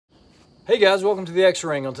Hey guys, welcome to the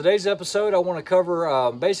X-Ring. On today's episode, I want to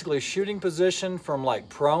cover basically shooting position from like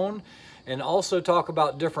prone, and also talk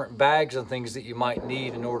about different bags and things that you might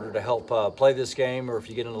need in order to help play this game, or if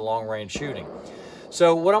you get into long range shooting.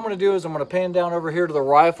 So what I'm going to do is I'm going to pan down over here to the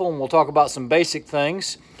rifle and we'll talk about some basic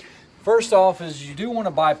things. First off is you do want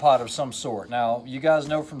a bipod of some sort. Now, you guys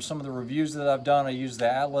know from some of the reviews that I've done, I use the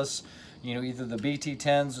Atlas, either the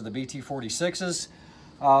BT10s or the BT46s.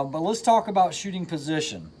 But let's talk about shooting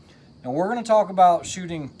position. And we're going to talk about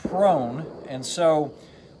shooting prone. And so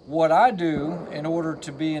what I do in order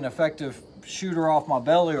to be an effective shooter off my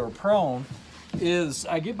belly or prone is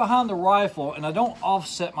I get behind the rifle and I don't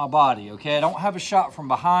offset my body, okay? I don't have a shot from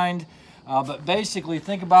behind, but basically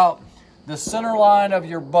think about the center line of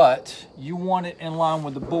your butt. You want it in line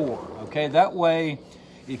with the bore, okay? That way,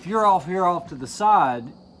 if you're off here off to the side,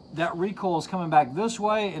 that recoil is coming back this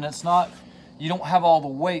way and it's not, you don't have all the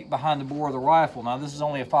weight behind the bore of the rifle. Now this is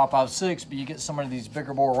only a 5.56, but you get some of these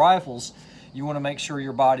bigger bore rifles, you want to make sure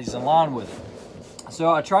your body's in line with it.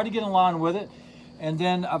 So I try to get in line with it, and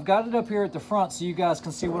then I've got it up here at the front so you guys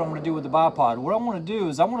can see what I'm going to do with the bipod. What I want to do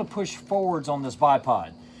is I want to push forwards on this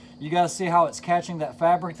bipod. You guys see how it's catching that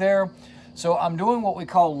fabric there? So I'm doing what we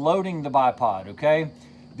call loading the bipod, okay?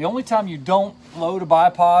 The only time you don't load a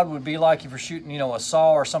bipod would be like if you're shooting, a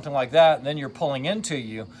saw or something like that, and then you're pulling into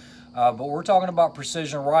you. But we're talking about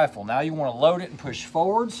precision rifle. Now you want to load it and push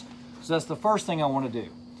forwards. So that's the first thing I want to do.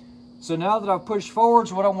 So now that I've pushed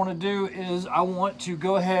forwards, what I want to do is I want to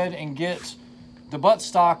go ahead and get the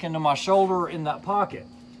buttstock into my shoulder in that pocket.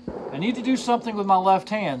 I need to do something with my left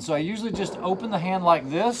hand. So I usually just open the hand like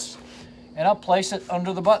this and I'll place it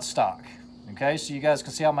under the buttstock. Okay, so you guys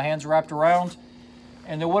can see how my hand's wrapped around.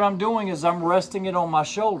 And then what I'm doing is I'm resting it on my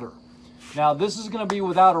shoulder. Now this is going to be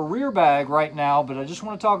without a rear bag right now, but I just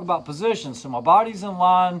want to talk about position. So my body's in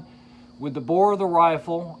line with the bore of the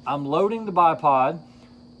rifle. I'm loading the bipod.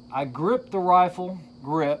 I grip the rifle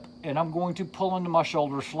grip and I'm going to pull into my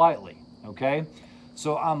shoulder slightly, okay?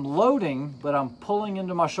 So I'm loading, but I'm pulling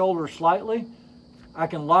into my shoulder slightly. I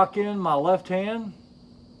can lock in my left hand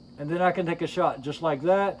and then I can take a shot just like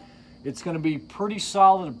that. It's going to be pretty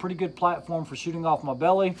solid, a pretty good platform for shooting off my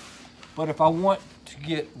belly. But if I want to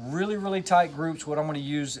get really, really tight groups, what I'm going to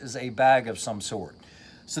use is a bag of some sort.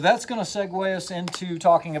 So that's going to segue us into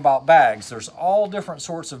talking about bags. There's all different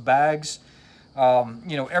sorts of bags.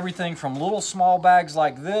 Everything from little small bags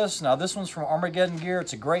like this. Now this one's from Armageddon Gear.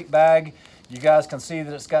 It's a great bag. You guys can see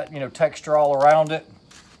that it's got, texture all around it.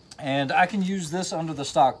 And I can use this under the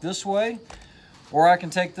stock this way, or I can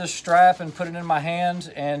take this strap and put it in my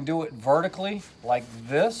hand and do it vertically like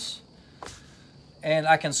this. And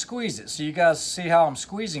I can squeeze it. So you guys see how I'm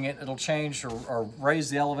squeezing it. It'll change or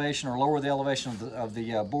raise the elevation or lower the elevation of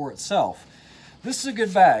the bore itself. This is a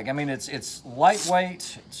good bag. I mean, it's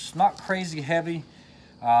lightweight. It's not crazy heavy.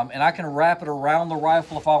 And I can wrap it around the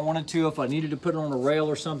rifle if I wanted to. If I needed to put it on a rail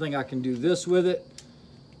or something, I can do this with it.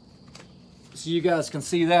 So you guys can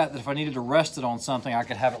see that if I needed to rest it on something, I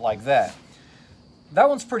could have it like that. That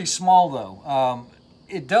one's pretty small though.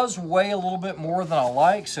 It does weigh a little bit more than I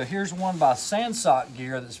like. So here's one by Sandsock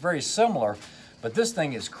Gear that's very similar, but this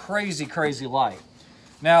thing is crazy, crazy light.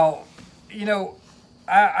 Now,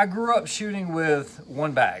 I grew up shooting with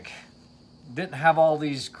one bag. Didn't have all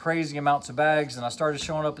these crazy amounts of bags, and I started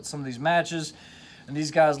showing up at some of these matches, and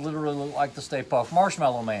these guys literally look like the Stay Puft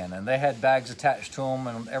Marshmallow Man, and they had bags attached to them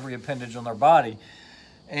and every appendage on their body.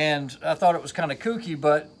 And I thought it was kind of kooky,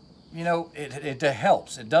 but it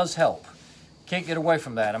helps. It does help. Can't get away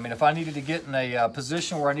from that. I mean, if I needed to get in a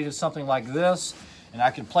position where I needed something like this and I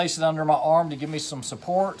could place it under my arm to give me some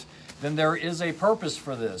support, then there is a purpose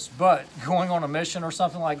for this. But going on a mission or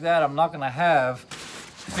something like that, I'm not going to have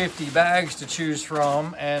 50 bags to choose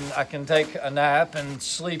from, and I can take a nap and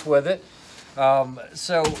sleep with it.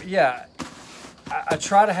 So yeah, I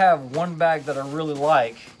try to have one bag that I really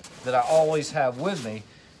like that I always have with me,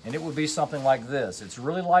 and it would be something like this. It's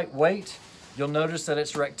really lightweight. You'll notice that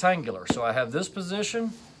it's rectangular. So I have this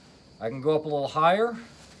position, I can go up a little higher,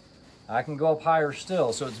 I can go up higher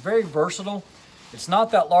still. So it's very versatile. It's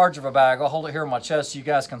not that large of a bag. I'll hold it here on my chest so you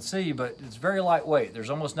guys can see, but it's very lightweight. There's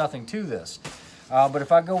almost nothing to this. But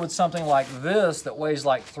if I go with something like this that weighs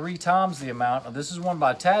like 3 times the amount, this is one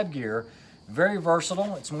by Tab Gear, very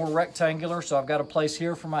versatile. It's more rectangular, so I've got a place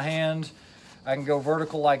here for my hand. I can go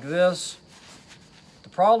vertical like this. The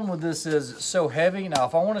problem with this is it's so heavy. Now,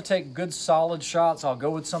 if I want to take good solid shots, I'll go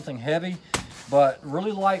with something heavy, but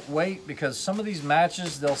really lightweight, because some of these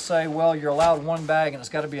matches, they'll say, well, you're allowed one bag and it's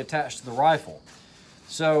got to be attached to the rifle.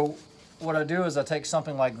 So what I do is I take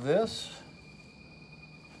something like this.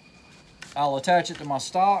 I'll attach it to my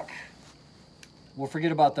stock. we'll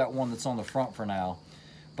forget about that one that's on the front for now.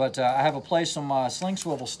 But I have a place on my sling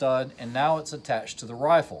swivel stud, and now it's attached to the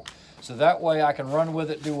rifle. So that way I can run with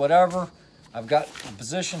it, do whatever. I've got the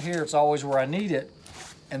position here, it's always where I need it.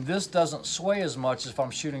 And this doesn't sway as much as if I'm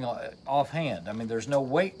shooting offhand. I mean, there's no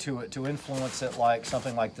weight to it to influence it like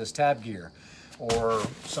something like this tab gear or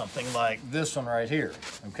something like this one right here,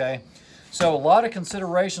 okay? So a lot of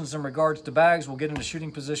considerations in regards to bags. We'll get into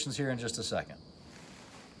shooting positions here in just a second.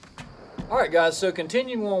 All right, guys, so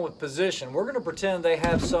continuing on with position, we're gonna pretend they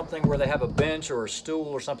have something where they have a bench or a stool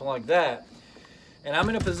or something like that. And I'm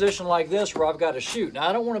in a position like this where I've got to shoot. Now,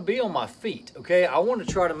 I don't want to be on my feet, okay? I want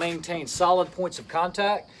to try to maintain solid points of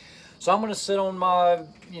contact. So I'm going to sit on my,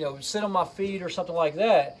 sit on my feet or something like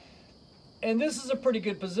that. And this is a pretty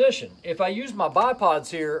good position. If I use my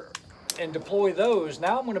bipods here and deploy those,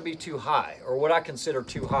 now I'm going to be too high, or what I consider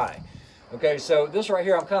too high. Okay, so this right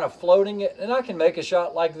here, I'm kind of floating it, and I can make a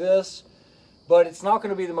shot like this, but it's not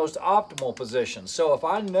going to be the most optimal position. So if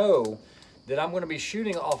I know that I'm going to be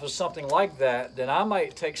shooting off of something like that, then I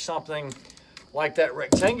might take something like that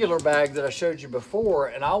rectangular bag that I showed you before,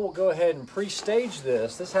 and I will go ahead and pre-stage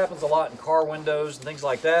this. This happens a lot in car windows and things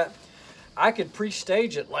like that. I could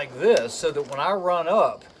pre-stage it like this so that when I run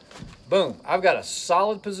up, boom, I've got a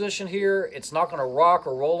solid position here. It's not going to rock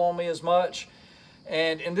or roll on me as much.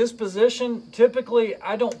 And in this position, typically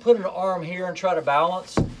I don't put an arm here and try to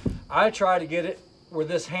balance. I try to get it where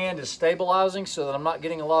this hand is stabilizing so that I'm not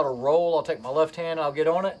getting a lot of roll. I'll take my left hand, I'll get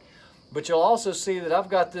on it. But you'll also see that I've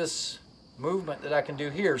got this movement that I can do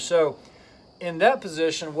here. So in that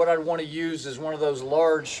position, what I'd want to use is one of those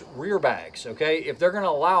large rear bags, okay? If they're going to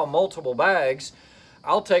allow multiple bags,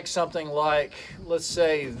 I'll take something like, let's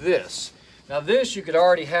say this. Now this you could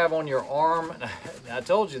already have on your arm. I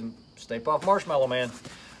told you, Stay Puft Marshmallow Man.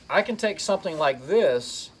 I can take something like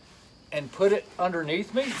this and put it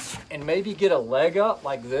underneath me and maybe get a leg up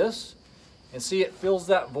like this and see it fills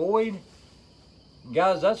that void.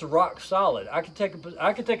 Guys, that's rock solid. I could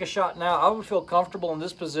take a shot now. I would feel comfortable in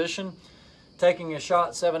this position taking a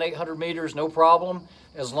shot 700-800 meters, no problem,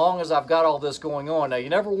 as long as I've got all this going on. Now, you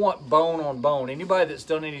never want bone on bone. Anybody that's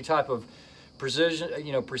done any type of precision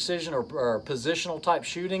or positional type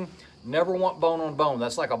shooting, never want bone on bone.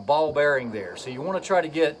 That's like a ball bearing there. So you want to try to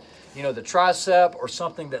get the tricep or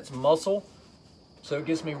something that's muscle, so it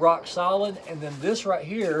gets me rock solid, and then this right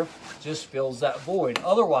here just fills that void.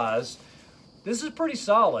 Otherwise, this is pretty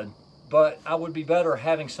solid, but I would be better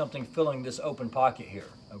having something filling this open pocket here,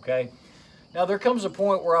 okay? Now there comes a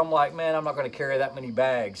point where I'm like, man, I'm not going to carry that many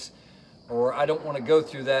bags, or I don't want to go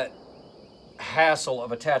through that hassle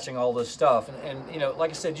of attaching all this stuff. And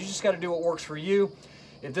like I said, you just got to do what works for you.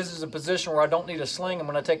 If this is a position where I don't need a sling, I'm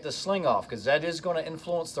going to take the sling off, because that is going to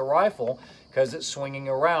influence the rifle because it's swinging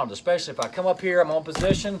around. Especially if I come up here, I'm on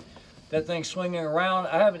position, that thing's swinging around.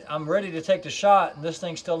 I'm ready to take the shot, and this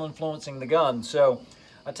thing's still influencing the gun. So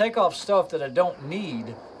I take off stuff that I don't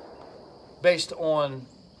need based on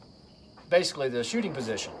basically the shooting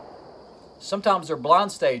position. Sometimes they're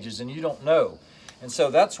blind stages and you don't know. And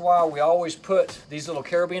so that's why we always put these little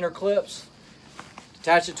carabiner clips,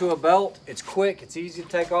 attach it to a belt. It's quick, it's easy to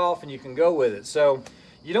take off, and you can go with it. So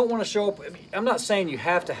you don't want to show up. I'm not saying you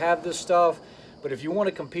have to have this stuff, but if you want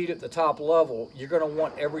to compete at the top level, you're going to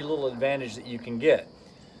want every little advantage that you can get.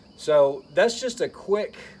 So that's just a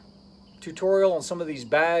quick tutorial on some of these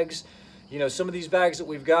bags. Some of these bags that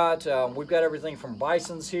we've got everything from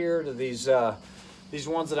Bisons here to these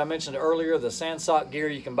ones that I mentioned earlier, the Sandsock gear.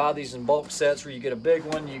 You can buy these in bulk sets where you get a big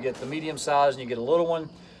one, you get the medium size, and you get a little one.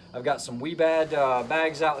 I've got some Weebad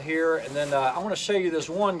bags out here, and then I want to show you this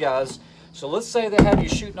one, guys. So let's say they have you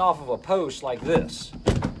shooting off of a post like this,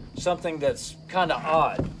 something that's kind of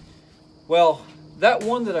odd. Well, that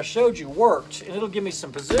one that I showed you worked, and it'll give me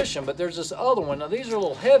some position, but there's this other one. Now, these are a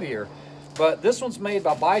little heavier, but this one's made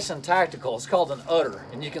by Bison Tactical. It's called an Udder,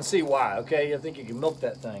 and you can see why, okay? I think you can milk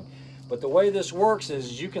that thing. But the way this works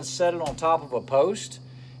is you can set it on top of a post,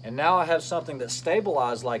 and now I have something that's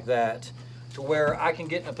stabilized like that to where I can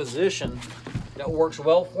get in a position that works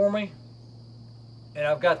well for me, and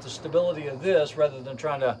I've got the stability of this rather than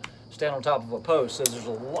trying to stand on top of a post. So there's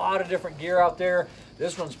a lot of different gear out there.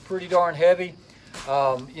 This one's pretty darn heavy.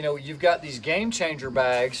 You've got these Game Changer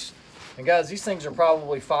bags, and guys, these things are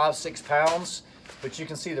probably 5-6 pounds, but you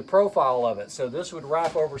can see the profile of it. So this would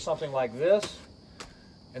wrap over something like this.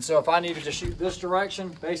 And so if I needed to shoot this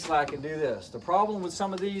direction, basically I can do this. The problem with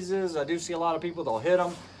some of these is I do see a lot of people, they'll hit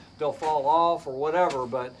them, they'll fall off or whatever,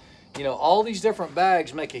 but all these different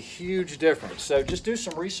bags make a huge difference. So just do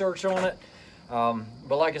some research on it.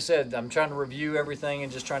 But like I said, I'm trying to review everything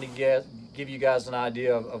and just trying to give you guys an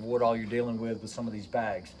idea of what all you're dealing with some of these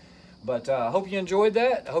bags. But I hope you enjoyed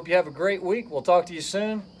that. I hope you have a great week. We'll talk to you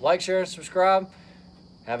soon. Like, share, and subscribe.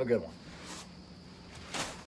 Have a good one.